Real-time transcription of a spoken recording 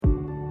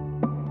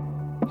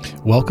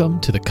Welcome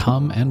to the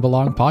Come and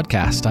Belong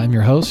podcast. I'm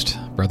your host,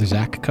 Brother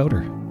Zach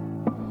Coder.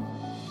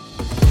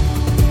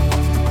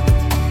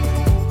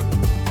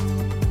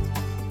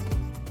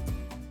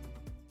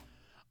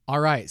 All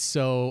right,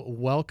 so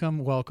welcome.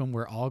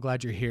 We're all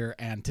glad you're here.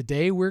 And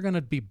today we're going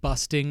to be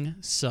busting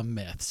some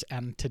myths.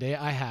 And today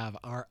I have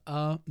our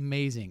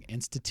amazing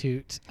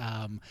Institute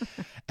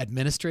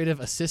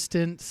administrative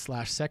assistant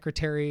 /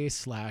 secretary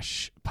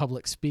 /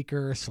 public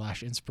speaker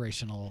 /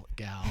 inspirational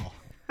gal.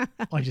 Why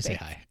don't you say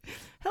hi?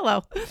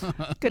 Hello.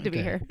 Good to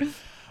be here.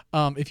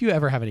 If you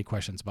ever have any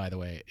questions, by the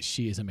way,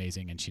 she is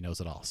amazing and she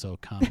knows it all. So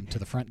come to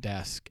the front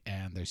desk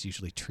and there's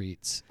usually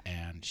treats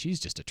and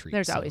she's just a treat.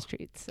 There's always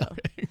treats. So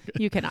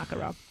you cannot go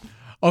wrong.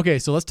 Okay,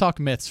 so let's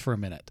talk myths for a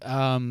minute.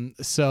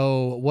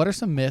 So what are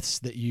some myths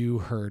that you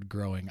heard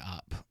growing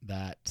up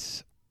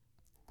that...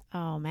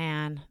 Oh,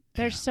 man.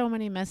 There's so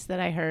many myths that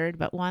I heard,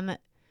 but one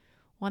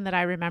that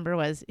I remember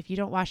was if you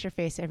don't wash your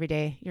face every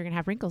day, you're going to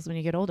have wrinkles when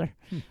you get older.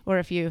 Or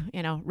if you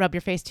rub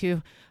your face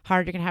too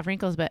hard, you're going to have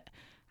wrinkles. But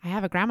I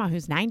have a grandma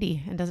who's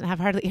 90 and doesn't have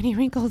hardly any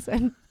wrinkles,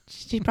 and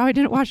she probably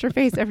didn't wash her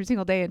face every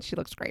single day, and she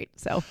looks great.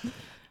 So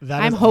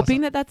I'm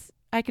hoping that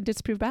I could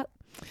disprove that.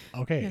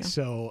 Okay,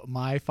 so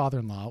my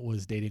father-in-law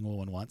was dating a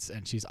woman once,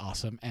 and she's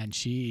awesome. And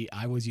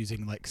I was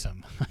using like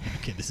some,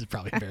 okay, this is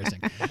probably embarrassing,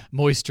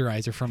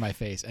 moisturizer for my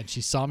face. And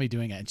she saw me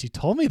doing it, and she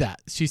told me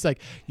that. She's like,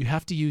 you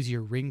have to use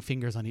your ring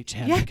fingers on each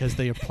hand because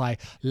they apply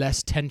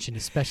less tension,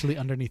 especially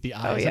underneath the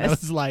eyes. Oh, yes. And I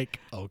was like,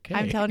 okay.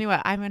 I'm telling you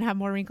what, I'm going to have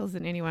more wrinkles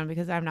than anyone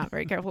because I'm not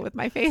very careful with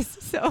my face.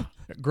 So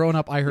growing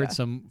up, I heard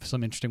some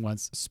interesting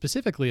ones,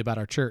 specifically about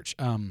our church.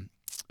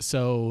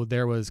 So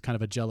there was kind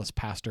of a jealous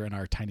pastor in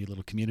our tiny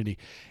little community,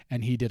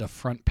 and he did a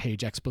front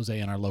page expose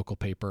in our local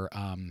paper.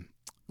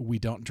 We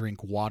don't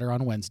drink water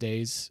on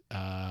Wednesdays.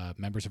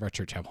 Members of our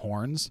church have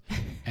horns,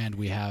 and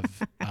we have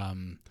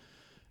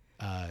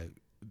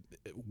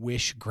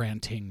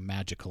wish-granting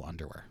magical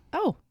underwear.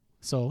 Oh.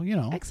 So,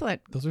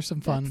 excellent. Those are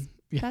some fun.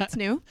 That's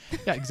new.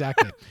 Yeah,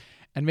 exactly.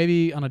 And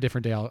maybe on a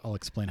different day, I'll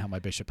explain how my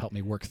bishop helped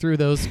me work through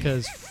those,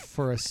 because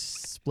for a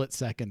split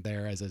second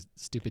there, as a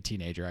stupid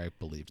teenager, I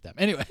believed them.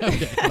 Anyway,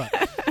 okay.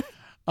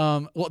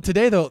 Well,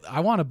 today, though, I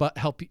want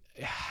to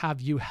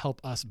have you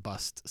help us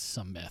bust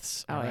some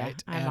myths. Oh, all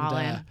right? I'm all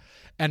in.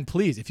 And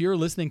please, if you're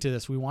listening to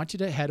this, we want you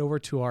to head over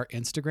to our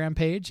Instagram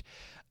page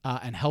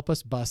and help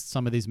us bust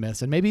some of these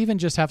myths, and maybe even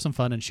just have some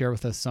fun and share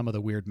with us some of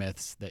the weird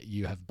myths that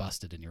you have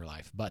busted in your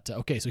life. But,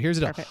 okay, so here's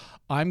it.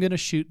 I'm going to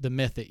shoot the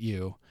myth at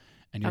you,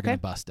 and you're going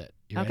to bust it.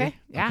 You ready? Okay.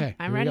 Yeah, okay,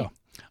 I'm ready.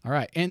 All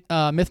right. And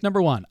myth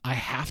number 1, I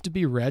have to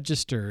be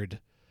registered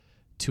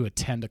to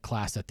attend a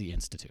class at the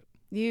Institute.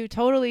 You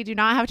totally do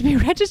not have to be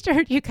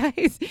registered, you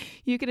guys.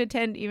 You can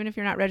attend even if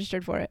you're not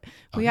registered for it.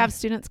 We have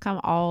students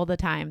come all the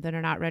time that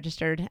are not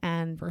registered,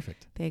 and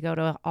perfect. They go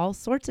to all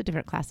sorts of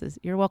different classes.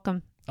 You're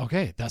welcome.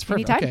 Okay, that's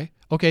perfect. Anytime.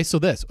 Okay, so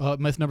this,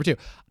 myth number 2,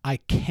 I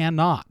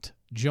cannot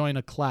join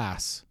a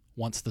class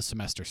once the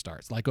semester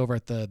starts, like over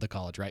at the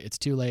college, right? It's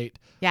too late.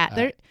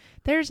 Yeah,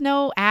 there's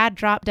no add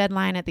drop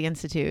deadline at the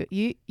Institute.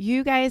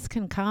 You guys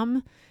can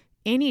come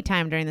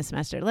anytime during the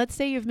semester. Let's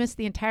say you've missed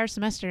the entire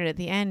semester, and at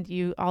the end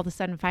you all of a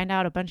sudden find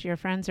out a bunch of your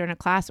friends are in a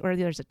class, or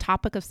there's a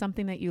topic of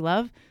something that you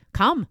love.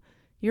 Come.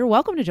 You're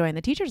welcome to join.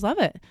 The teachers love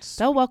it.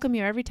 They'll welcome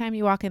you every time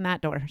you walk in that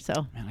door.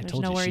 So there's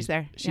no worries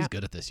there. She's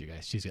good at this, you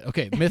guys. She's good.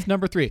 Okay, myth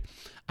number 3,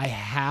 I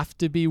have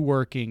to be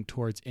working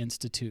towards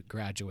Institute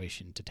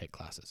graduation to take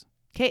classes.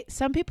 Okay,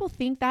 some people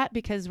think that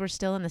because we're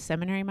still in the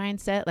seminary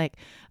mindset, like,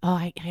 oh,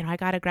 I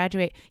got to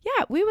graduate.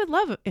 Yeah, we would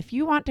love it. If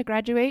you want to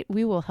graduate,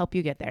 we will help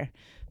you get there.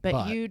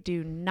 But you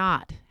do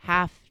not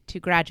have to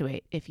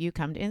graduate if you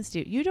come to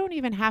Institute. You don't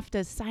even have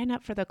to sign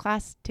up for the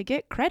class to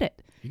get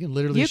credit. You can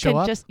literally show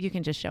up. You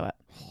can just show up.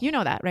 You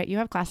know that, right? You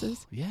have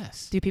classes.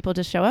 Yes. Do people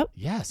just show up?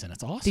 Yes, and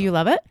it's awesome. Do you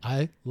love it?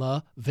 I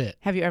love it.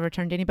 Have you ever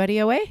turned anybody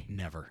away?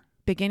 Never.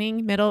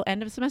 Beginning, middle,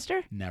 end of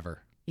semester?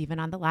 Never. Even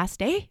on the last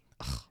day?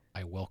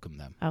 I welcome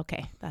them.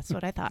 Okay, that's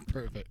what I thought.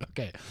 Perfect.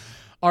 Okay.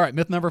 All right,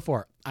 myth number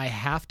 4. I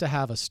have to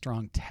have a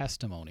strong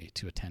testimony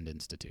to attend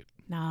Institute.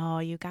 No,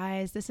 you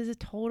guys, this is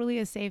totally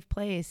a safe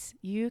place.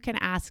 You can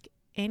ask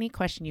any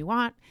question you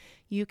want.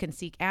 You can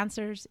seek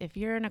answers. If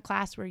you're in a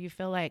class where you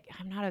feel like,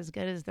 I'm not as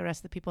good as the rest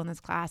of the people in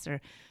this class, or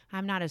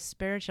I'm not as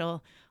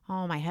spiritual,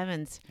 oh my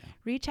heavens,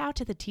 reach out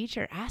to the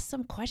teacher. Ask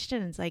some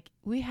questions. Like,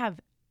 we have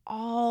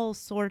all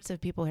sorts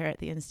of people here at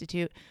the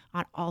Institute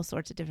on all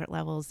sorts of different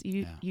levels.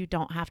 You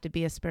don't have to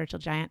be a spiritual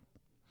giant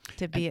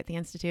to be at the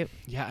Institute.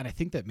 Yeah, and I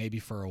think that maybe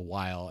for a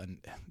while, and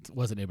it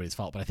wasn't anybody's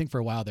fault, but I think for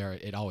a while there,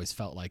 it always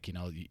felt like,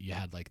 you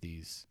had like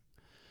these,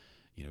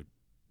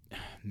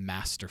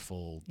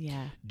 masterful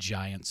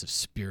giants of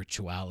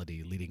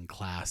spirituality leading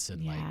class,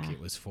 and like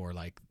it was for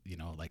like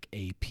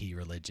AP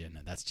religion,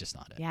 and that's just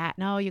not it. Yeah,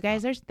 no, you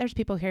guys, there's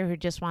people here who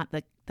just want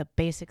the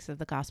basics of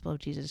the gospel of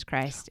Jesus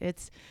Christ.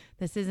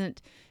 This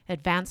isn't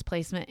advanced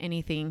placement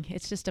anything.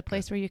 It's just a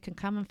place where you can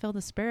come and feel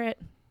the Spirit.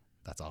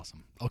 That's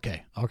awesome.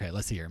 Okay,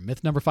 let's see here.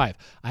 Myth number 5.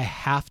 I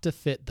have to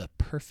fit the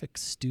perfect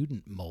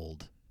student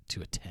mold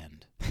to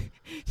attend.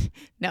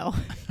 No,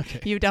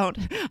 you don't.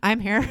 I'm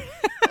here.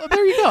 Well,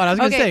 there you go. And I was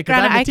going to say,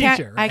 because I'm a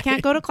teacher. I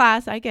can't go to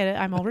class. I get it.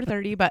 I'm over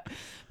 30, but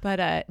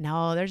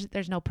no,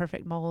 there's no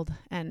perfect mold.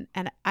 And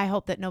I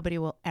hope that nobody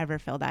will ever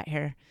feel that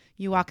here.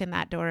 You walk in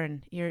that door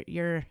and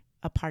you're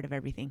a part of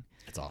everything.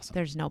 It's awesome.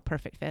 There's no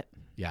perfect fit.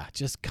 Yeah,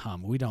 just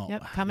come. We don't.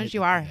 Yep, come as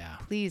you are. Yeah.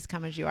 Please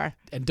come as you are.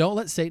 And don't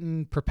let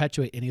Satan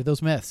perpetuate any of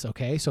those myths,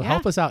 okay? So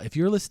help us out. If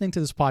you're listening to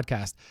this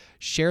podcast,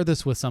 share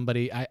this with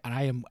somebody. I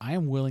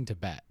am willing to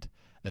bet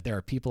that there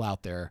are people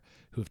out there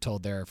who've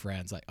told their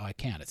friends, like, oh, I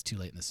can't. It's too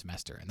late in the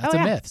semester. And that's a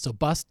myth. So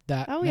bust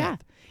that myth. Yeah.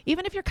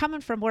 Even if you're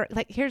coming from work,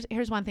 like here's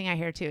one thing I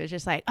hear too, is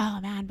just like,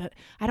 oh man, but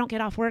I don't get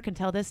off work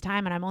until this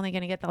time and I'm only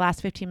going to get the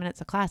last 15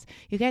 minutes of class.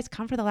 You guys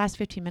come for the last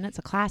 15 minutes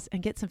of class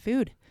and get some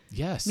food.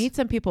 Yes. Meet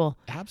some people.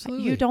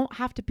 Absolutely. You don't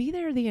have to be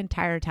there the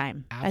entire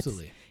time.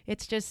 Absolutely.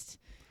 It's just,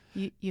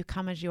 you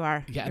come as you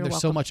are. Yeah. And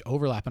there's so much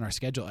overlap in our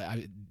schedule.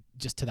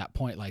 Just to that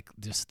point, like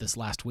just this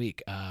last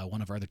week,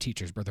 one of our other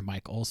teachers, Brother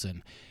Mike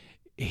Olson,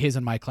 his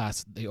and my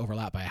class, they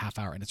overlap by a half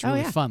hour, and it's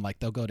really fun. Like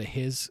they'll go to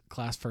his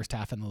class first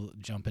half and they'll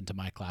jump into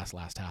my class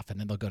last half, and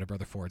then they'll go to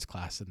Brother Ford's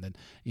class, and then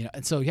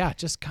and so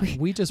just come.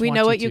 We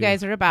know what you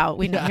guys are about.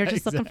 We know you're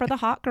just looking for the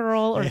hot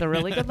girl or the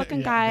really good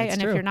looking guy, and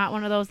if you're not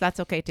one of those, that's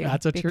okay too.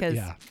 That's because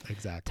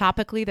exactly.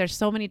 Topically, there's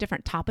so many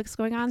different topics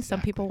going on.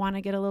 Some people want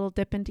to get a little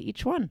dip into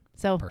each one,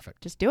 so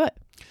perfect. Just do it.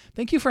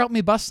 Thank you for helping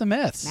me bust some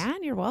myths.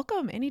 Man, you're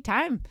welcome.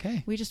 Anytime.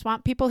 Okay. We just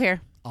want people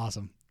here.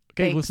 Awesome.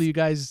 Okay, We'll see you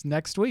guys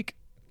next week.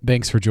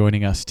 Thanks for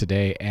joining us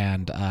today.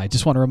 And I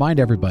just want to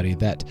remind everybody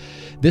that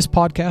this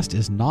podcast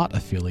is not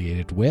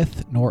affiliated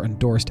with nor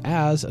endorsed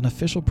as an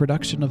official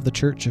production of the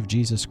Church of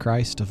Jesus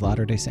Christ of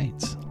Latter-day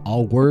Saints.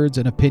 All words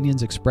and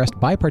opinions expressed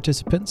by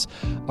participants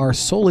are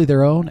solely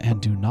their own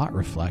and do not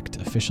reflect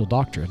official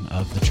doctrine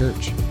of the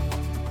church.